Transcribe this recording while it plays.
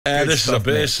This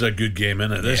is a good game,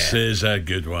 isn't it? This is a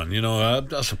good one. You know,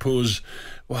 I suppose.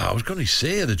 Well, I was going to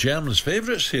say the Germans'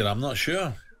 favourites here. I'm not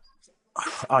sure.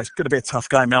 Oh, it's going to be a tough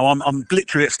game now. I'm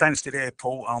literally at Stansted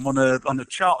Airport. I'm on a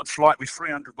chartered flight with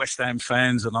 300 West Ham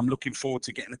fans, and I'm looking forward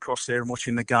to getting across there and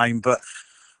watching the game. But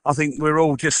I think we're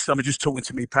all I'm just talking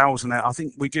to me pals and that. I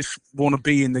think we just want to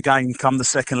be in the game come the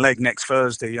second leg next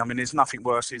Thursday. I mean, there's nothing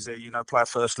worse, is there? You know, play a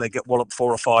first leg, get walloped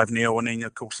 4 or 5-0, and then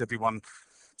of course everyone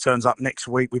turns up next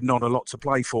week with not a lot to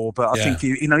play for. But I think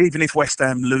you know, even if West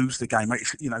Ham lose the game,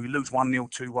 you know, you lose 1-0,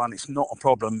 2-1, it's not a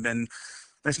problem. And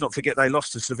let's not forget they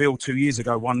lost to Seville 2 years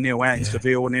ago, 1-0 out in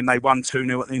Seville, and then they won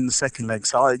 2-0 in the second leg.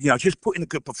 So, you know, just put in a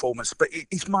good performance. But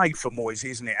it's made for Moyes,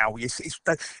 isn't it, Al?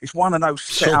 It's one of those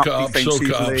set up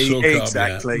defensively.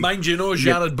 Exactly. Mind you, no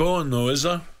Jared Bowen, though, is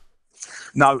there?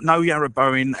 No Jared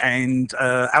Bowen, and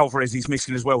Alvarez is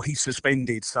missing as well. He's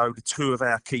suspended, so the two of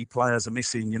our key players are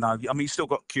missing. You know, I mean, you've still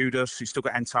got Kudus, you've still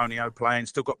got Antonio playing,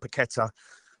 still got Paqueta.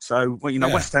 So, well, you know,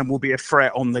 West Ham will be a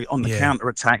threat on the counter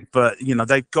attack, but you know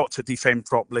they've got to defend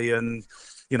properly. And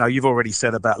you know, you've already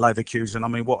said about Leverkusen. I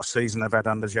mean, what a season they've had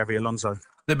under Xavi Alonso.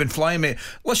 They've been flying, mate.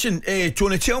 Listen,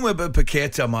 Tony, tell me about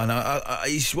Paqueta, man.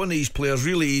 He's one of these players,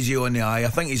 really easy on the eye. I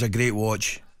think he's a great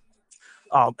watch.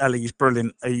 Oh, Ellie, he's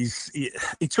brilliant.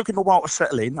 He took him a while to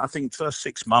settle in. I think first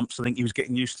 6 months, I think he was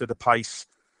getting used to the pace,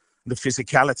 the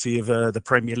physicality of the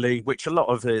Premier League, which a lot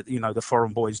of the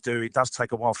foreign boys do. It does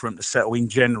take a while for him to settle in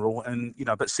general, and you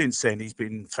know, but since then he's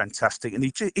been fantastic, and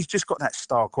he's just got that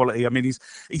star quality. I mean,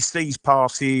 he sees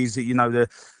passes, you know,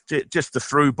 just the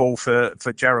through ball for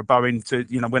Jared Bowen to,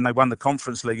 you know, when they won the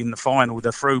Conference League in the final,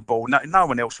 the through ball. No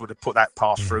one else would have put that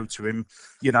pass through to him.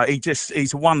 You know,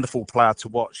 he's a wonderful player to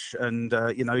watch, and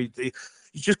you know, you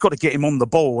just got to get him on the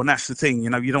ball, and that's the thing. You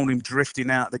know, you don't want him drifting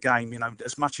out of the game. You know,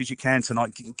 as much as you can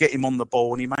tonight, get him on the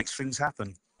ball, and he makes things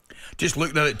happen. Just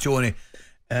looking at it, Tony,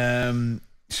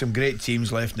 some great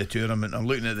teams left in the tournament. I'm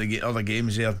looking at the other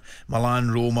games there: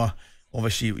 Milan, Roma.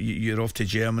 Obviously, you're off to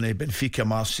Germany, Benfica,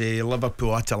 Marseille,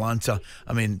 Liverpool, Atalanta.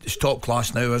 I mean, it's top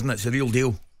class now, isn't it? It's a real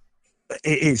deal.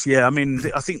 It is, yeah. I mean,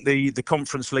 I think the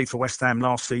Conference League for West Ham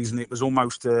last season, it was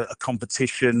almost a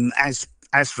competition as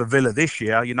for Villa this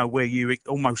year, you know, where you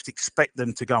almost expect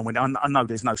them to go and win. I know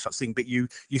there's no such thing, but you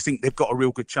think they've got a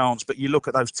real good chance. But you look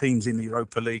at those teams in the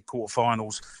Europa League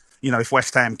quarterfinals. You know, if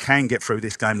West Ham can get through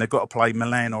this game, they've got to play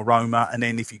Milan or Roma, and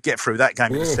then if you get through that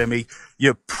game in the semi,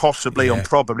 you're probably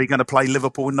going to play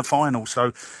Liverpool in the final.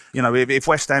 So, you know, if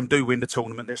West Ham do win the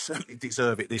tournament, they certainly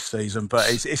deserve it this season. But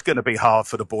it's going to be hard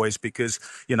for the boys because,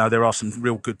 you know, there are some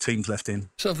real good teams left in.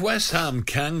 So if West Ham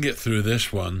can get through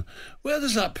this one, where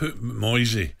does that put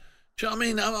Moyes? Do you know what I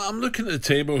mean? I'm looking at the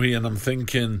table here and I'm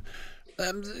thinking...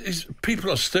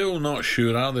 people are still not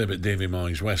sure, are they, about Davy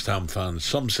Moyes, West Ham fans?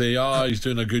 Some say, he's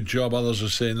doing a good job. Others are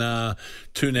saying, nah,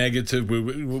 too negative.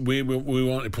 We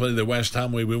want to play the West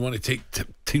Ham way. We want to take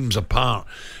teams apart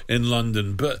in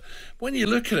London. But when you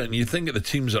look at it and you think of the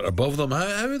teams that are above them,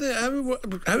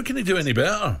 how can they do any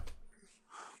better?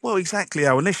 Well, exactly,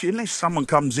 Al. Unless someone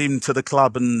comes into the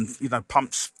club and, you know,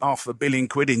 pumps £500 million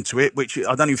into it, which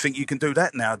I don't even think you can do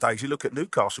that nowadays. You look at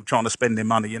Newcastle trying to spend their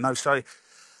money, you know, so...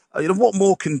 You know, what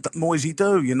more can Moyes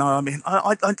do? You know, I mean,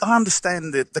 I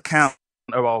understand the counter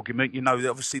argument. You know,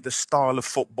 obviously the style of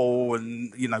football,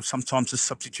 and you know, sometimes the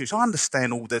substitutes. I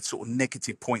understand all the sort of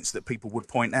negative points that people would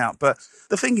point out, but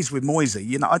the thing is with Moyes,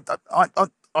 you know,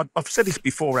 I've said this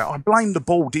before. I blame the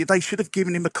board. They should have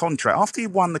given him a contract after he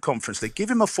won the Conference League.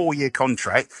 Give him a 4-year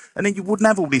contract, and then you wouldn't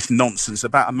have all this nonsense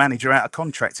about a manager out of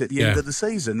contract at the end of the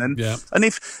season. And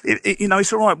if you know,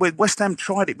 it's all right. West Ham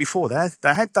tried it before. They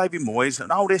had David Moyes,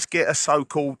 and let's get a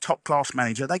so-called top-class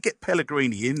manager. They get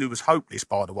Pellegrini in, who was hopeless,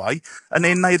 by the way, and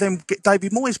then they get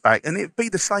David Moyes back, and it'd be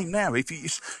the same now. If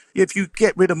you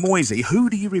get rid of Moyes, who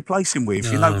do you replace him with?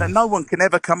 You know, no one can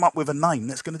ever come up with a name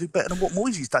that's going to do better than what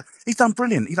Moyes has done. He's done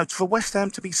brilliant. You know, for West Ham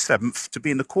to be 7th, to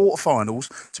be in the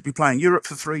quarterfinals, to be playing Europe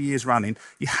for 3 years running,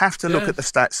 you have to look at the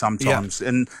stats sometimes.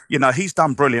 And, you know, he's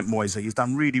done brilliant, Moyes. He's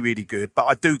done really, really good. But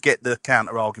I do get the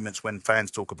counter arguments when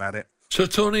fans talk about it. So,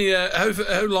 Tony,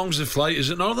 how long's the flight? Is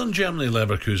it Northern Germany,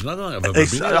 Leverkusen? I don't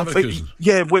think I've ever been to Leverkusen.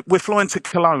 Yeah, we're flying to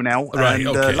Cologne now. Right, and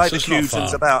okay. Leverkusen's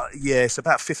it's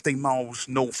about 15 miles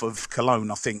north of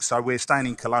Cologne, I think. So we're staying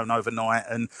in Cologne overnight.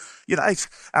 And, you know,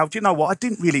 Al, do you know what? I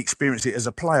didn't really experience it as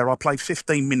a player. I played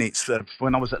 15 minutes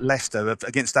when I was at Leicester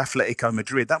against Atletico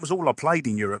Madrid. That was all I played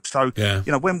in Europe. So, you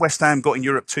know, when West Ham got in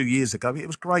Europe 2 years ago, it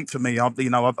was great for me. I've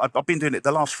been doing it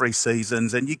the last 3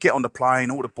 seasons, and you get on the plane,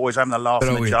 all the boys having a laugh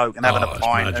and a joke and having a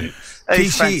pint. And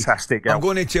it's fantastic. I'm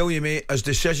going to tell you, mate, as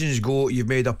decisions go, you've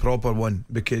made a proper one,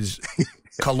 because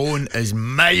Cologne is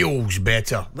miles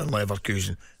better than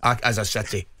Leverkusen as a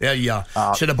city. There you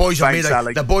are. So the boys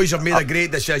have made a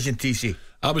great decision, TC.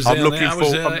 I was there. I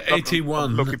was there.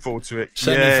 81. I'm looking forward to it.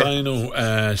 Semi-final.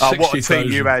 60,000. What a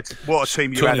team you had! What a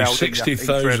team you had!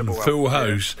 60,000 full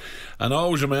house, and I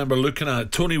always remember looking at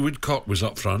it. Tony Woodcock was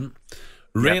up front.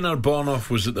 Rainer Bonhoff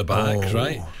was at the back,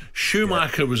 right?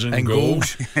 Schumacher was in goal.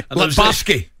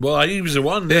 Lebarski. Well, he was the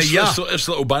one. This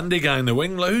little bandy guy in the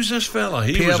wing. Who's this fella?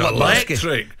 He was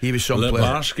electric. He was some player.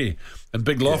 Lebarski. And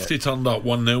Big Lofty turned up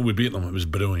 1-0. We beat them. It was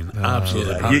brilliant.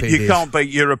 Absolutely. You can't beat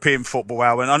European football,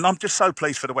 Alan. And I'm just so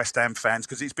pleased for the West Ham fans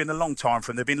because it's been a long time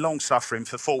for them. They've been long suffering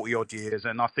for 40 odd years.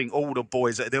 And I think all the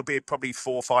boys, there'll be probably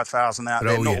 4,000 or 5,000 out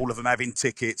there, not all of them having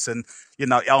tickets. And, you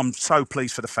know, I'm so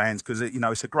pleased for the fans because, you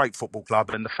know, it's a great football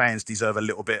club and the fans deserve a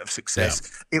little bit of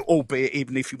success. Albeit,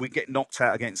 even if we get knocked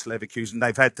out against Leverkusen,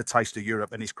 they've had the taste of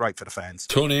Europe and it's great for the fans.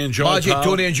 Tony, enjoy it.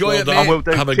 Tony, enjoy it, mate. I will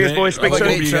do. Have a Cheers, great, boys. Speak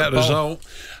soon. You get a result.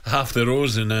 Half the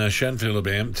rows in Shenfield will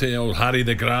be empty. Old Harry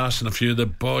de Grasse and a few of the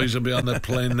boys will be on the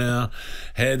plane there,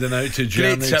 heading out to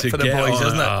Germany. Great trip to for the get boys, on.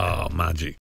 isn't it? Oh,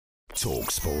 magic.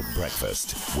 talkSPORT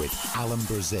Breakfast with Alan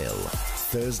Brazil.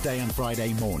 Thursday and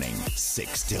Friday morning,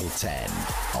 6 till 10.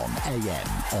 On AM,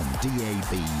 on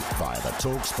DAB, via the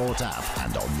talkSPORT app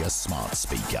and on your smart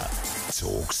speaker.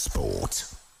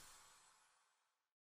 talkSPORT.